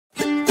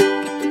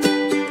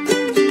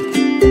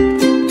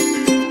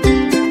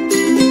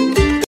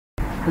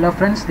Hello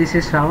friends, this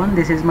is Shravan.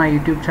 This is my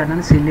YouTube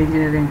channel Civil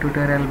Engineering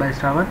Tutorial by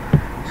Shravan.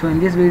 So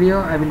in this video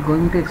I will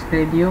going to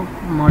explain you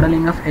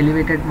modeling of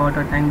elevated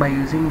water tank by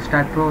using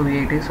staad Pro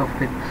V8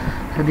 software.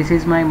 So this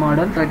is my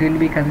model. So it will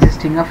be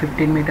consisting of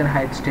 15 meter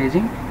height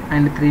staging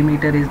and 3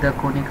 meter is the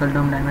conical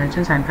dome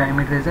dimensions and 5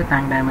 meter is the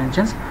tank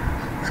dimensions.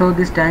 So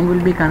this tank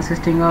will be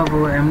consisting of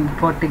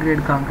M.Tech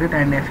grade concrete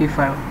and Fe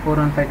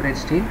 415 grade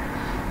steel.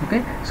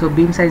 Okay, so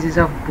beam size is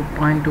of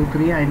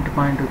 0.23 and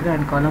 0.23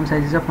 and column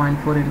size is of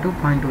 0.4 into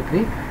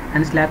 0.23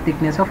 and slab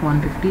thickness of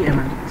 150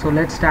 mm. So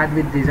let's start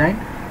with design.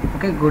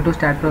 Okay, go to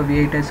staad Pro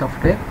V8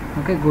 software.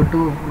 Okay, go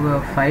to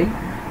file,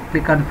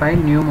 click on file,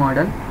 new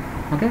model.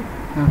 Okay,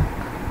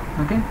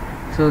 okay,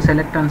 so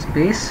select on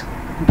space.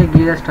 Okay,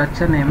 give the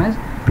structure name as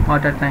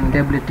water tank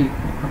WT.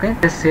 Okay,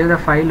 just save the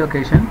file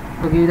location.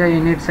 So give the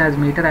units as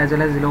meter as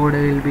well as load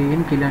will be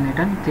in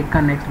kilonewton. Click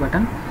on next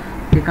button,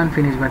 click on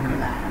finish button.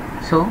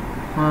 So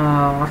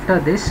after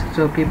this,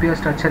 so keep your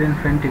structure in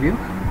front view.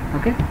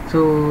 Okay,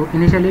 so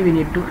initially we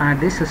need to add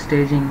this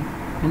staging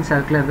in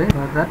circular way.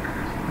 For that,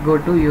 go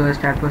to your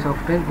staad Pro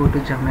software, go to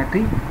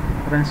geometry,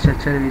 run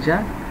structure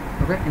wizard.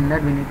 Okay, in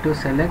that we need to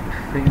select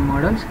frame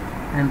models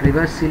and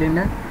reverse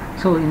cylinder.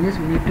 So in this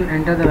we need to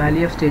enter the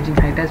value of staging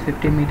height as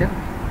 15 meter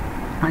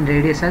and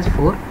radius as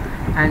 4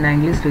 and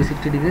angle is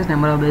 360 degrees.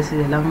 Number of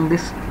bases along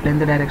this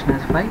length direction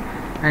as 5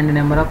 and the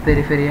number of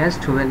periphery as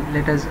 12.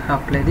 Let us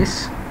apply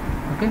this.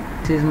 Okay,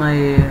 this is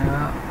my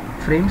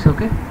frames.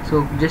 Okay,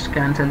 so just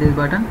cancel this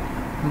button.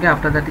 Okay,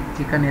 after that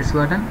click on S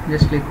button,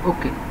 just click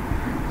OK.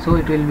 So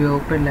it will be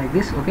open like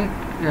this. Okay,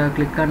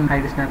 click on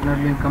hide snap node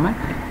link command.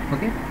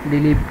 Okay,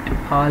 delete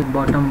all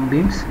bottom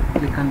beams,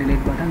 click on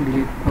delete button,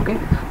 delete. Okay,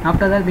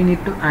 after that we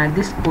need to add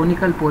this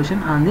conical portion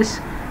on this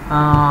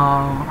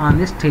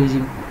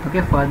staging.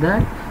 Okay,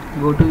 further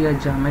go to your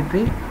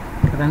geometry,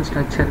 run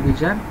structure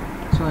wizard.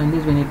 So in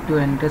this we need to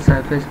enter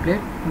surface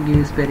plate,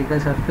 give spherical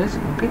surface.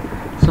 Okay,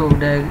 so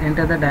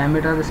enter the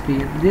diameter of the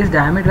sphere. This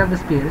diameter of the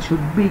sphere should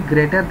be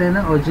greater than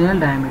the original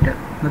diameter.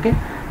 Okay,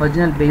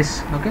 original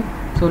base. Okay,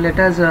 so let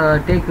us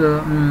take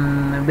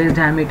base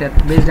diameter.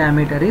 Base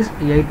diameter is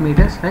 8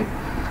 meters, right?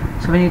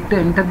 So we need to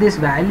enter this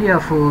value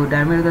of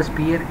diameter of the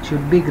sphere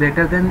should be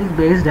greater than this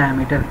base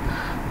diameter.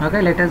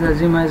 Okay, let us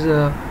assume as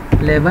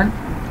 11.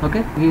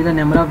 Okay, give the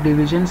number of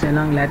divisions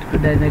along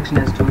latitude direction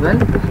as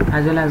 12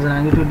 as well as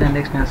longitude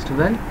direction as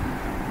 12.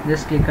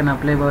 Just click on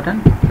apply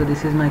button. So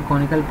this is my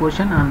conical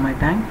portion on my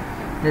tank.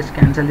 Just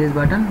cancel this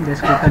button,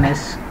 just click on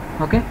S.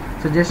 Okay,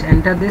 so just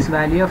enter this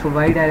value of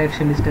y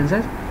direction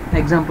distances.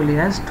 Example is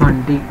as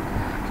 20.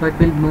 So it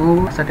will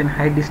move certain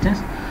height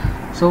distance.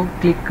 So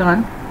click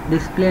on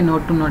display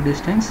node to node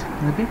distance.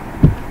 Okay,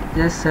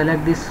 just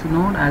select this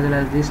node as well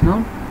as this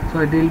node. So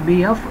it will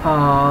be of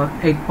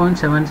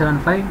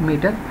 8.775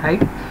 meter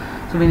height.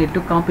 So we need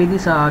to copy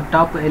this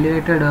top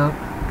elevated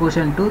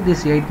portion to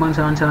this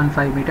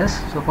 8.775 meters.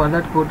 So for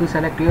that, go to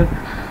select your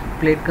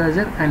plate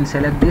cursor and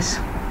select this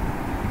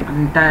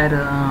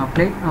entire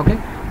plate. Okay,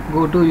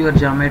 go to your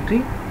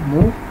geometry,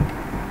 move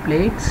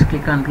plates,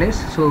 click on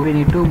plates. So we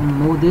need to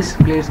move this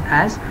plates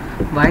as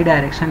y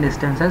direction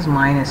distance as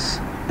minus,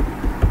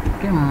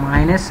 okay,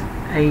 minus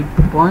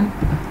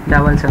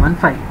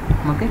 8.775.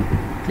 okay,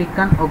 click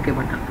on OK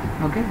button.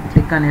 Okay,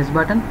 click on S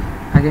button,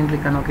 again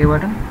click on OK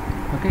button.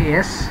 Okay,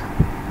 yes,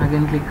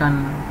 again click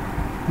on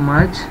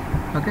merge.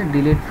 Okay,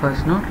 delete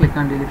first node, click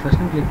on delete first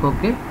node, click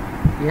OK.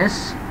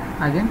 Yes,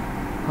 again.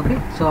 Okay,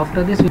 so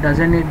after this we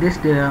doesn't need this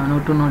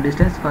node to node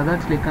distance. For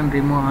that, click on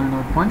remove all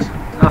node points.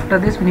 After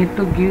this we need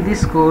to give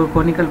this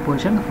conical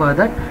portion. For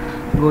that,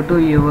 go to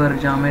your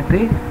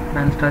geometry,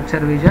 run structure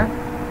wizard.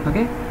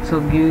 Okay,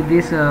 so give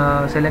this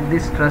select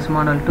this truss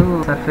model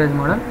to surface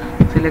model,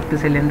 select the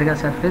cylindrical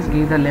surface,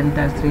 give the length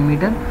as 3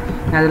 meter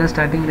as well as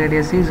starting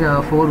radius is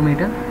 4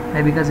 meter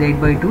because 8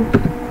 by 2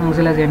 as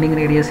well as ending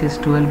radius is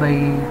 12 by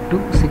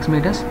 2, 6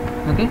 meters.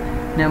 Okay,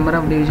 number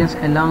of divisions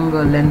along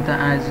length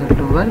as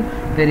 12,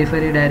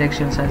 periphery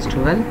directions as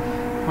 12,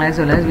 as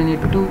well as we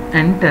need to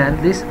enter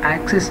this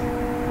axis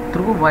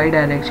through y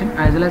direction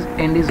as well as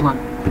end is 1.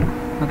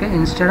 Okay,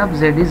 instead of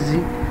z is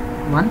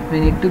 1, we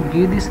need to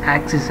give this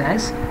axis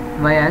as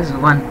y as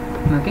 1.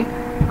 Okay,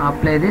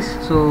 apply this.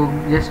 So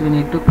just we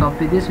need to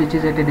copy this, which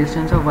is at a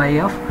distance of y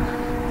of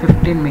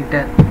 15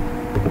 meter.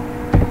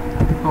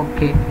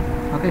 Okay,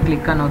 okay,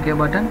 click on OK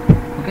button.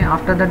 Okay,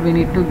 after that we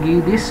need to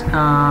give this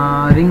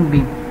ring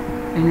beam.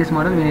 In this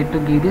model we need to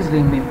give this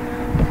ring beam.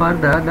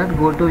 Further that,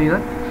 go to your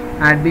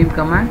add beam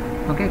command.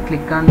 Okay,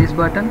 click on this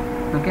button.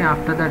 Okay,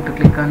 after that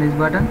click on this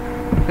button.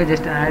 Okay,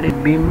 just add a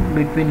beam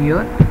between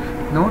your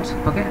nodes.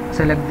 Okay,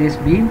 select this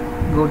beam,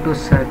 go to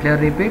circular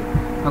repeat.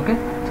 Okay,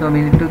 so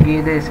we need to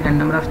give this n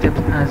number of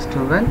steps as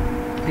 12.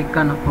 Click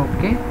on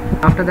OK.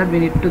 After that we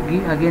need to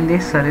give again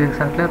this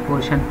circular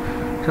portion.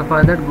 So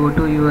for that, go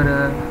to your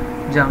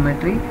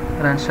geometry,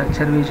 run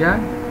structure wizard.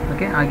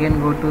 Okay, again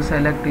go to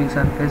select your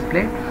surface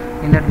plate.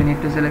 In that we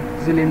need to select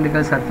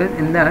cylindrical surface.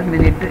 In that we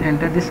need to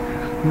enter this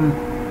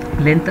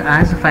length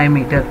as 5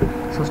 meter.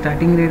 So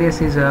starting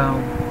radius is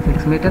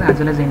 6 meter, as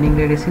well as ending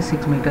radius is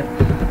 6 meter.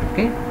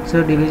 Okay,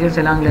 so divisions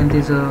along length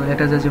is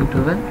let us assume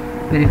 12.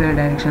 Verified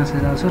directions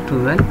is also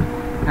 12,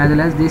 as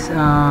well as this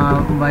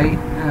y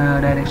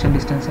direction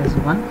distance as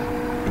 1.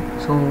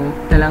 So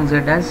along z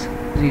as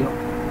 0.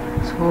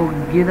 So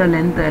give the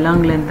length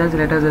along length as,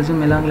 let us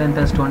assume along length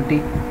as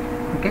 20.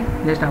 Okay,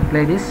 just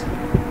apply this.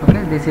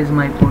 Okay, this is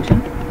my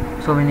portion.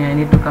 So when I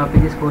need to copy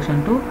this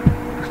portion to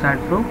start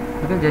pro.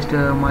 Okay, just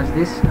merge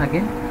this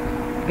again.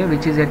 Okay,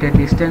 which is at a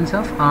distance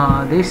of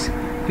this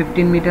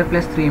 15 meter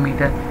plus 3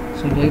 meter,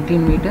 so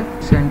 18 meter.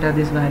 So enter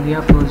this value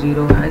of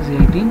 0 as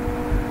 18.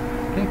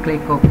 Okay,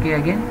 click OK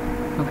again.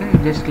 Okay,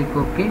 just click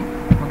OK.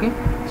 Okay,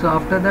 so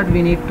after that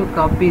we need to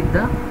copy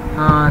the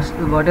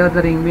whatever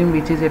the ring beam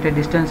which is at a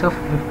distance of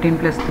 15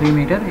 plus 3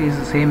 meter is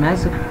same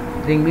as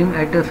ring beam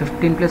at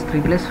 15 plus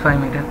 3 plus 5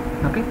 meter.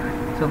 Okay,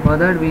 so for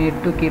that we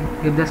need to give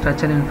the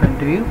structure in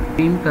front of you.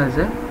 Beam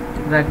cursor,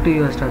 drag to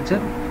your structure,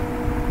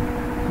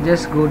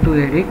 just go to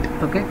edit.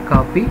 Okay,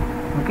 copy.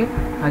 Okay,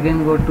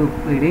 again go to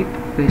edit,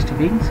 paste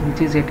beams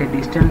which is at a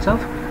distance of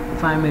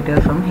 5 meter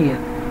from here.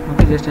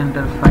 Okay, just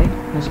enter 5,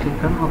 just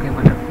click on OK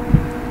button.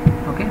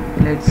 Okay,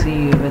 let's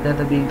see whether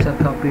the beams are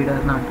copied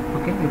or not.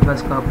 Okay, it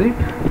was copied.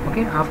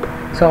 Okay,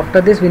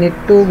 after this we need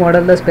to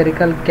model the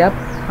spherical cap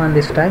on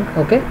this tank.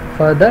 Okay,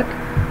 for that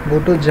go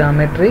to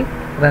geometry,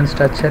 run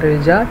structure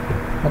wizard.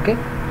 Okay,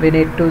 we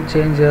need to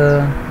change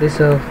this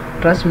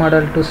truss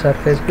model to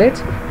surface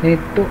plates. We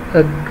need to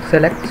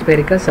select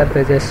spherical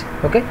surfaces.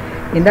 Okay,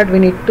 in that we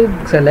need to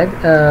select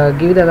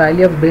give the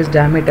value of base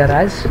diameter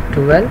as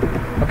 12.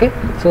 Okay,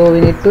 so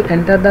we need to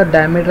enter the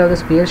diameter of the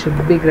sphere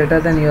should be greater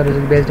than your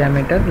base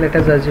diameter. Let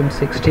us assume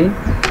 16.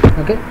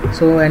 Okay,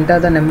 so enter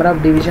the number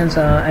of divisions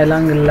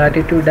along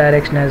latitude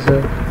direction as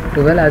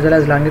 12, as well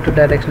as longitude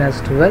direction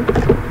as 12.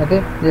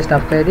 Okay, just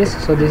apply this.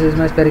 So this is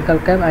my spherical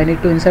cap. I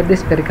need to insert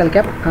this spherical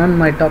cap on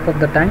my top of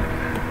the tank.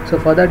 So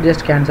for that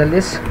just cancel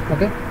this.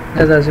 Okay,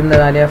 let's assume the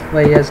value of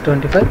y as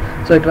 25.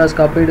 So it was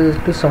copied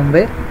to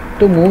somewhere.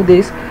 To move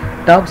this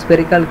top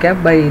spherical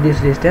cap by this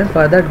distance,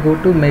 for that go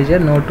to measure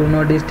node to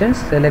node distance,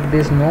 select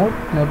this node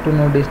to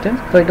node distance.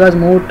 So it was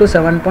moved to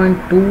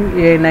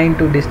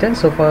 7.292 distance.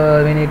 So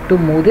for we need to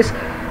move this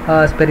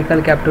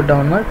spherical cap to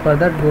downward. For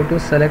that go to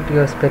select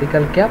your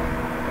spherical cap.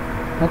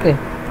 Okay,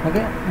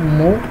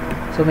 move.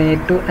 So we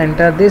need to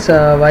enter this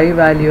y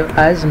value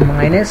as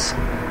minus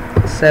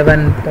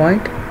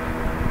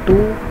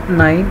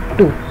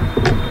 7.292.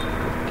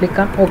 click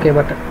on OK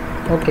button.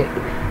 Okay,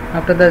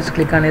 after that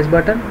click on S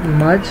button,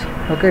 merge.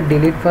 Okay,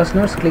 delete first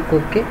nodes, click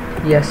OK.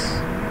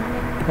 Yes.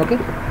 Okay,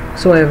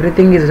 so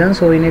everything is done.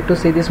 So we need to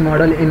see this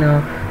model in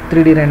a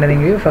 3D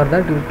rendering view. For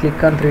that you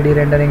click on 3D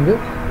rendering view.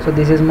 So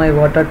this is my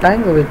water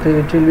tank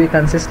which will be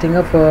consisting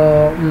of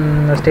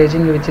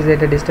staging which is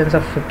at a distance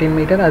of 15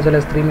 meter as well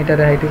as 3 meter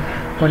height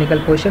conical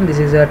portion. This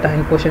is a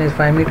tank portion is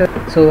 5 meter.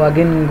 So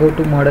again go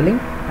to modeling.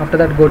 After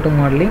that go to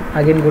modeling,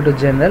 again go to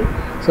general.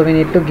 So we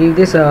need to give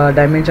this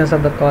dimensions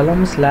of the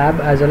column,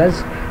 slab as well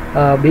as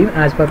beam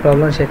as per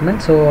problem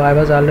statement. So I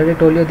was already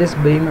told you this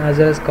beam as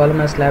well as column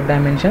as slab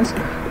dimensions.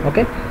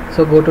 Okay,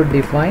 so go to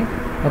define.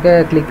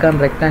 Okay, click on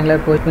rectangular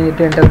portion. We need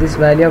to enter this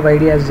value of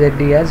yd as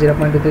zd as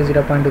 0.23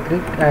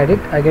 0.23. add it.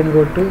 Again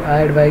go to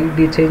add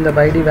yd, change the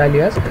yd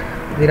value as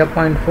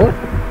 0.4.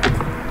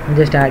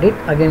 just add it.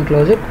 Again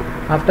close it.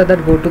 After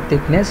that go to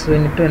thickness. We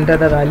need to enter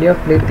the value of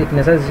plate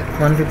thickness as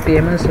 150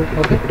 mm. So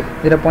okay,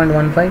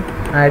 0.15.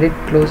 add it,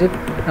 close it.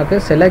 Okay,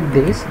 select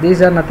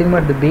these are nothing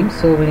but the beams,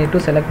 so we need to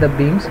select the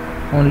beams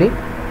only.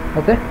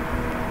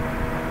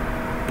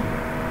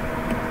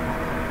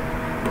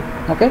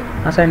 Okay,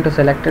 assign to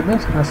selected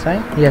means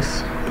assign,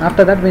 yes.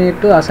 After that we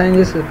need to assign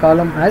this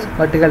column as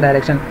vertical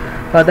direction.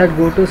 For that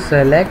go to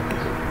select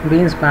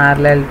beams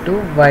parallel to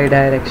y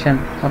direction.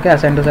 Okay,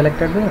 assign to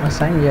selected beam,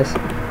 assign, yes.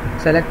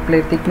 Select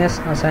plate thickness,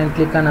 assign,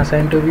 click on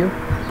assign to view,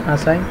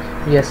 assign,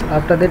 yes.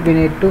 After that we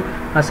need to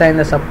assign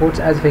the supports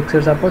as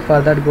fixed support.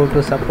 For that go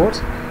to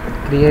supports,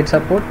 create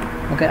support.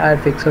 Okay, add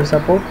fixed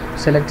support,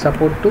 select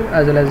support 2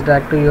 as well as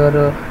drag to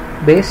your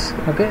base.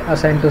 Okay,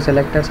 assign to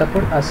selected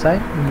support,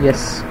 assign,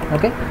 yes.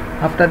 Okay,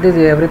 after this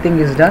everything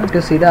is done.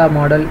 To see the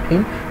model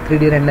in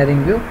 3D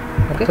rendering view.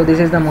 Okay, so this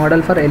is the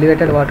model for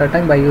elevated water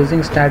tank by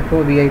using staad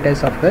pro V8i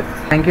software.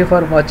 Thank you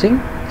for watching.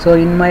 So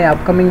in my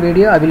upcoming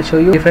video I will show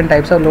you different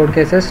types of load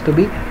cases to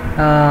be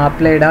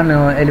applied on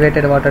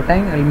elevated water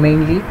tank,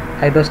 mainly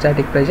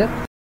hydrostatic pressure.